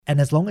And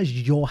as long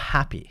as you're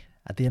happy,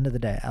 at the end of the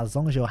day, as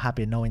long as you're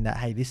happy knowing that,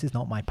 hey, this is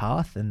not my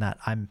path and that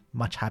I'm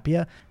much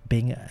happier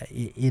being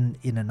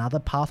in another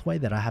pathway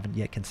that I haven't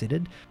yet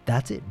considered,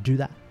 that's it. Do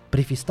that.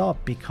 But if you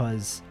stop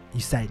because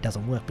you say it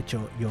doesn't work, but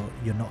you're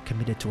not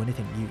committed to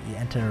anything, you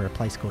enter a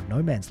place called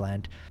no man's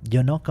land,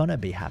 you're not going to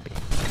be happy.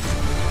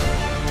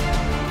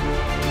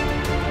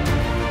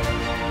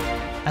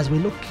 As we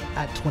look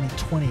at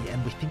 2020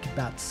 and we think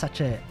about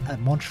such a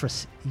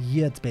monstrous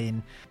year it's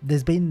been,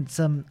 there's been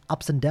some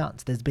ups and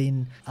downs. There's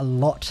been a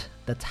lot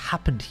that's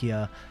happened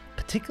here,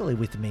 particularly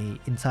with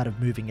me inside of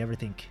moving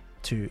everything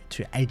to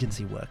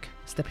agency work,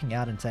 stepping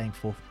out and saying,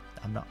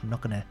 I'm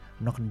not gonna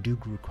do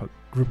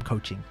group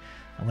coaching.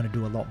 I'm gonna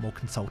do a lot more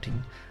consulting.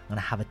 I'm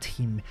gonna have a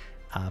team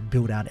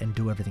build out and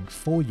do everything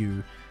for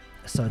you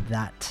so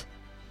that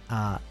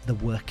the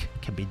work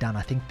can be done.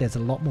 I think there's a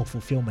lot more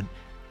fulfillment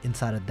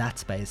inside of that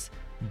space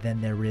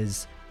than there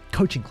is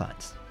coaching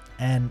clients.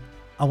 And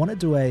I want to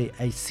do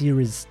a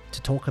series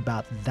to talk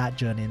about that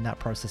journey and that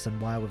process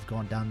and why we've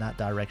gone down that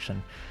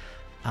direction.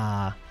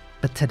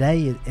 But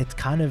today it's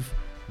kind of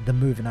the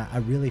move, and I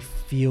really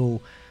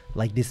feel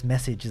like this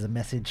message is a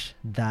message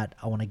that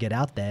I want to get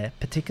out there,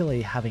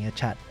 particularly having a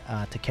chat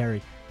to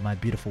Kerry, my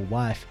beautiful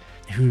wife,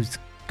 who's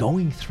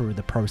going through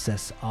the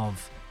process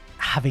of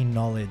having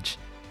knowledge,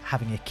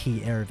 having a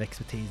key area of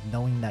expertise,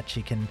 knowing that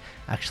she can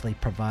actually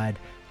provide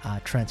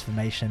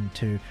transformation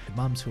to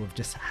mums who have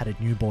just had a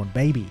newborn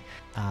baby,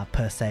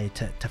 per se,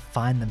 to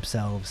find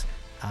themselves,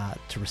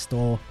 to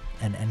restore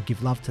and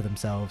give love to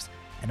themselves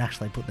and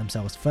actually put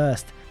themselves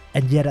first.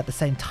 And yet at the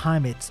same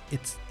time, it's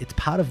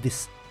part of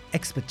this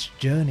expert's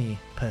journey,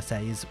 per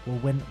se, is, well,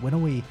 when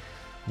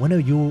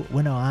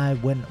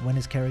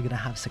is Kerry going to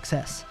have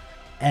success?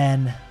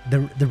 And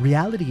the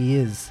reality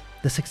is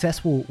the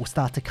success will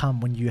start to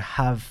come when you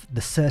have the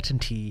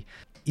certainty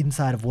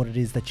inside of what it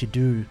is that you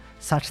do,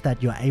 such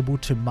that you're able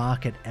to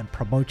market and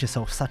promote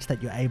yourself, such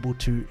that you're able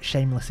to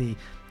shamelessly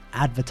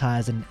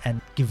advertise and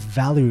give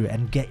value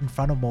and get in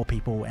front of more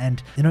people.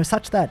 And,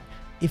 such that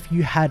if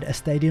you had a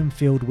stadium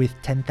filled with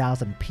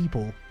 10,000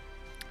 people,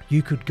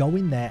 you could go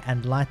in there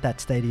and light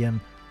that stadium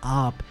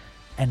up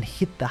and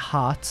hit the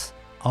hearts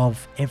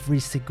of every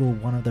single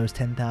one of those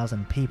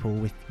 10,000 people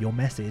with your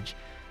message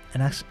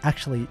and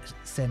actually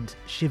send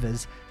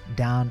shivers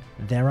down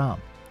their arm.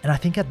 And I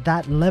think at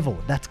that level,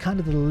 that's kind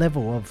of the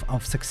level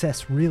of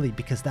success, really,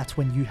 because that's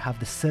when you have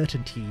the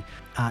certainty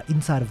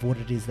inside of what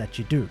it is that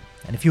you do.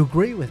 And if you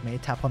agree with me,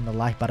 tap on the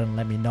like button and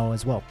let me know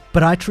as well.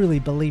 But I truly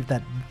believe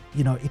that,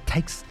 it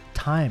takes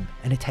time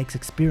and it takes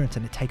experience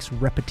and it takes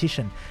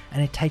repetition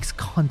and it takes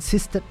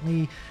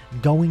consistently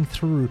going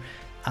through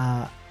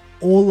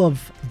all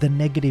of the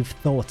negative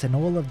thoughts and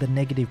all of the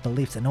negative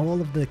beliefs and all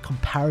of the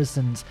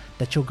comparisons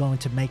that you're going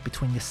to make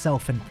between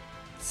yourself and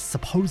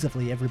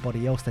supposedly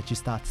everybody else that you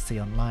start to see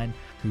online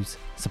who's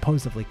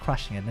supposedly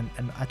crushing it.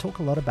 And I talk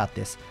a lot about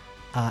this.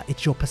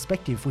 It's your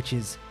perspective, which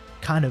is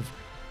kind of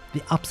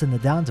the ups and the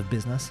downs of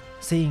business,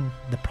 seeing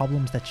the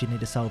problems that you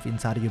need to solve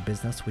inside of your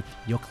business with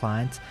your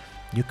clients,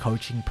 your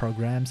coaching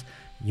programs,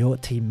 your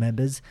team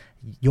members,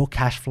 your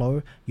cash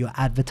flow, your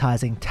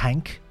advertising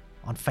tank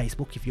on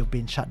Facebook. If you've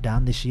been shut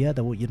down this year,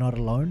 you're not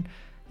alone.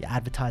 Your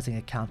advertising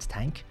accounts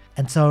tank.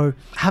 And so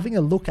having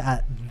a look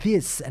at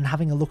this and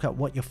having a look at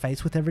what you're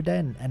faced with every day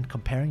and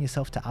comparing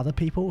yourself to other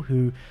people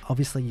who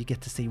obviously you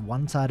get to see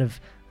one side of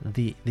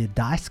the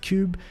dice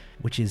cube,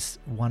 which is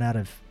one out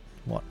of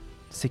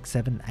 6,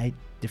 7, 8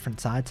 different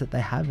sides that they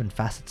have and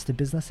facets to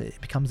business,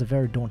 it becomes a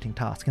very daunting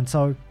task. And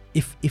so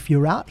if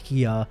you're out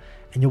here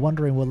and you're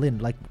wondering, well, Lynn,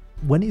 like,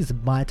 when is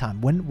my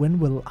time? When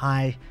will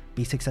I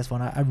be successful?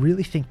 And I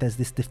really think there's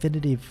this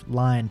definitive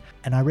line,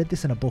 and I read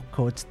this in a book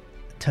called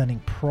Turning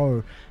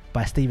Pro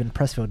by Steven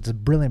Pressfield. It's a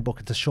brilliant book.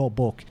 It's a short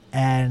book.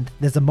 And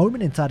there's a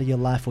moment inside of your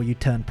life where you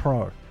turn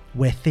pro,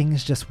 where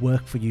things just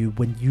work for you,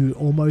 when you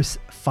almost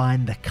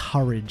find the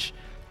courage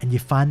and you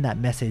find that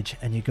message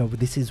and you go, well,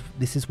 this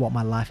is what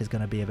my life is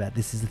going to be about.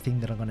 This is the thing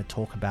that I'm going to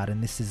talk about.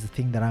 And this is the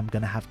thing that I'm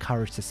going to have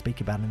courage to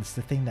speak about. And it's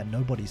the thing that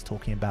nobody's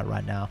talking about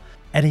right now.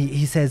 And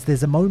he says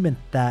there's a moment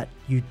that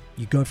you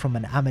go from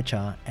an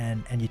amateur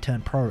and you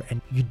turn pro,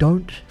 and you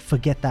don't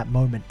forget that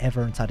moment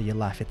ever inside of your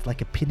life. It's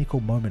like a pinnacle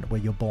moment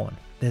where you're born.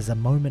 There's a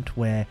moment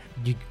where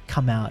you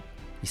come out,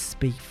 you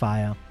speak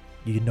fire,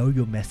 you know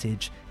your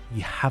message,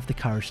 you have the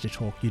courage to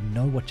talk, you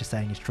know what you're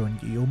saying is true,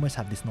 and you almost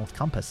have this North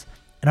Compass.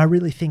 And I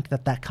really think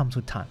that comes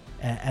with time.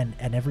 And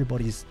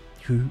everybody's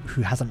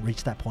who hasn't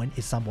reached that point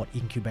is somewhat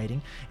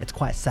incubating. It's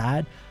quite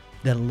sad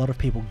that a lot of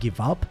people give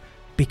up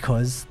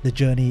because the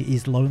journey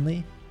is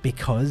lonely,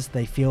 because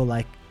they feel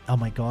like, oh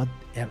my God,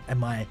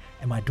 am I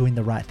doing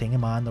the right thing?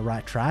 Am I on the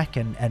right track?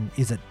 And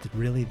is it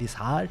really this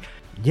hard?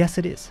 Yes,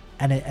 it is.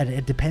 And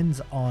it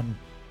depends on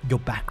your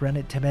background.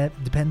 It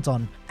depends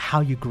on how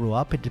you grew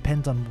up. It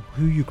depends on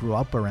who you grew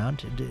up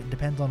around. It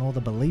depends on all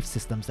the belief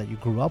systems that you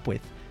grew up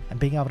with, and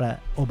being able to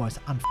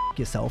almost unfuck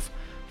yourself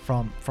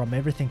from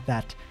everything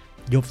that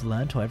you've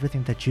learned or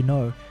everything that you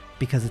know,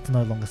 because it's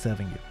no longer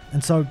serving you.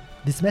 And so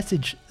this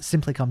message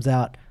simply comes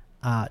out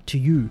to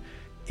you,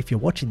 if you're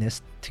watching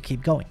this, to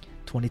keep going.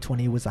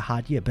 2020 was a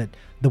hard year, but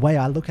the way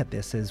I look at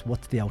this is,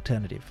 what's the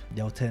alternative?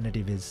 The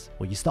alternative is,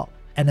 well, you stop.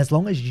 And as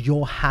long as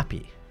you're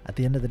happy, at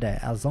the end of the day,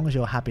 as long as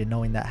you're happy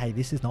knowing that, hey,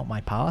 this is not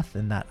my path,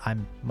 and that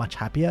I'm much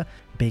happier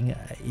being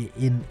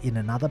in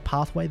another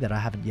pathway that I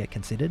haven't yet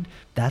considered,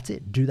 that's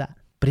it. Do that.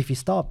 But if you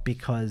stop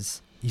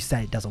because you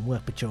say it doesn't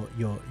work, but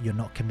you're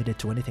not committed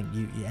to anything,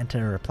 you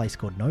enter a place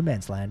called no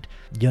man's land,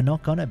 you're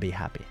not gonna be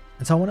happy.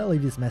 And so I want to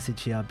leave this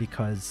message here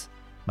because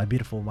my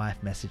beautiful wife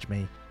messaged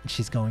me.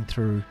 She's going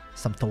through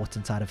some thoughts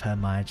inside of her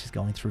mind. She's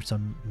going through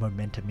some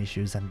momentum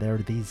issues, and there are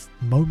these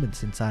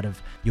moments inside of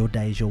your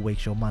days, your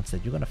weeks, your months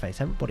that you're going to face.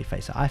 Everybody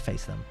faces it. I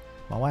face them.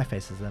 My wife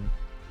faces them.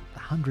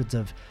 Hundreds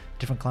of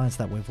different clients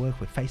that we've worked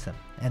with face them.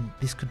 And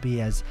this could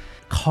be as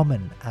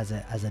common as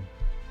a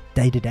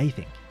day-to-day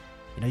thing.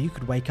 You know, you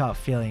could wake up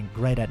feeling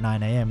great at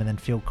 9 a.m. and then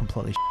feel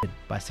completely shit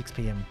by 6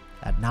 p.m.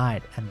 at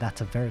night. And that's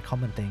a very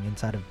common thing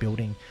inside of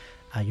building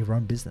your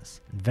own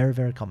business. Very,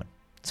 very common.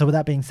 So with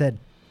that being said,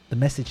 the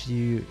message to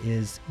you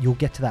is, you'll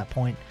get to that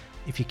point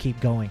if you keep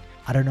going.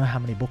 I don't know how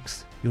many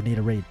books you'll need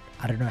to read.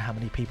 I don't know how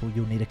many people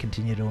you'll need to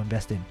continue to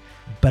invest in.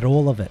 But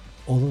all of it,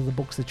 all of the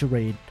books that you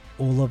read,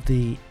 all of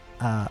the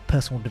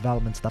personal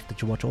development stuff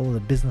that you watch, all of the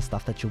business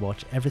stuff that you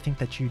watch, everything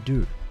that you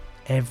do,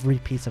 every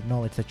piece of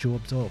knowledge that you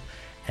absorb,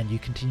 and you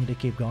continue to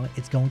keep going,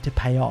 it's going to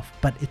pay off.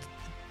 But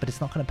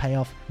it's not going to pay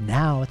off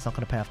now. It's not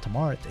going to pay off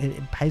tomorrow.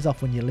 It pays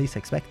off when you least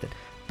expect it,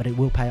 but it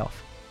will pay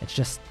off. It's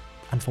just,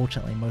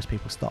 unfortunately, most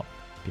people stop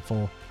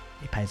before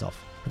it pays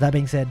off. With that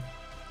being said,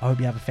 I hope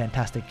you have a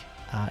fantastic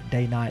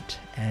day, night,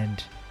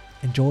 and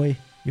enjoy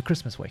your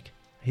Christmas week.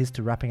 Here's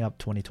to wrapping up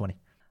 2020.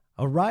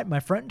 All right, my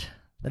friend,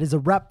 that is a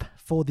wrap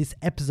for this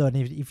episode.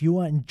 If you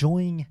are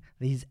enjoying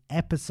these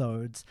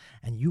episodes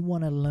and you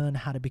want to learn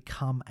how to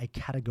become a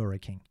category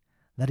king,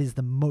 that is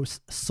the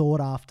most sought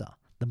after,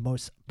 the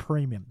most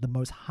premium, the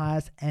most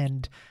highest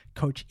end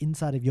coach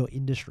inside of your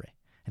industry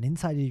and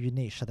inside of your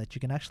niche, so that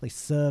you can actually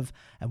serve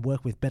and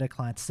work with better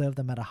clients, serve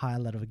them at a higher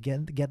level,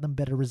 get them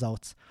better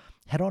results,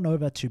 head on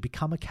over to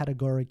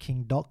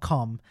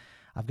becomeacategoryking.com.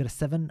 I've got a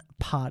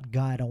 7-part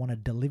guide I want to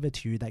deliver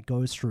to you that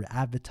goes through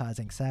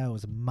advertising,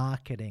 sales,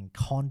 marketing,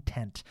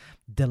 content,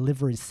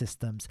 delivery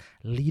systems,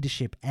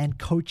 leadership, and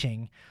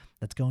coaching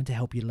that's going to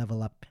help you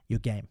level up your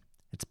game.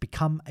 It's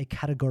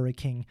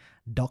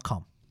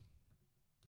becomeacategoryking.com.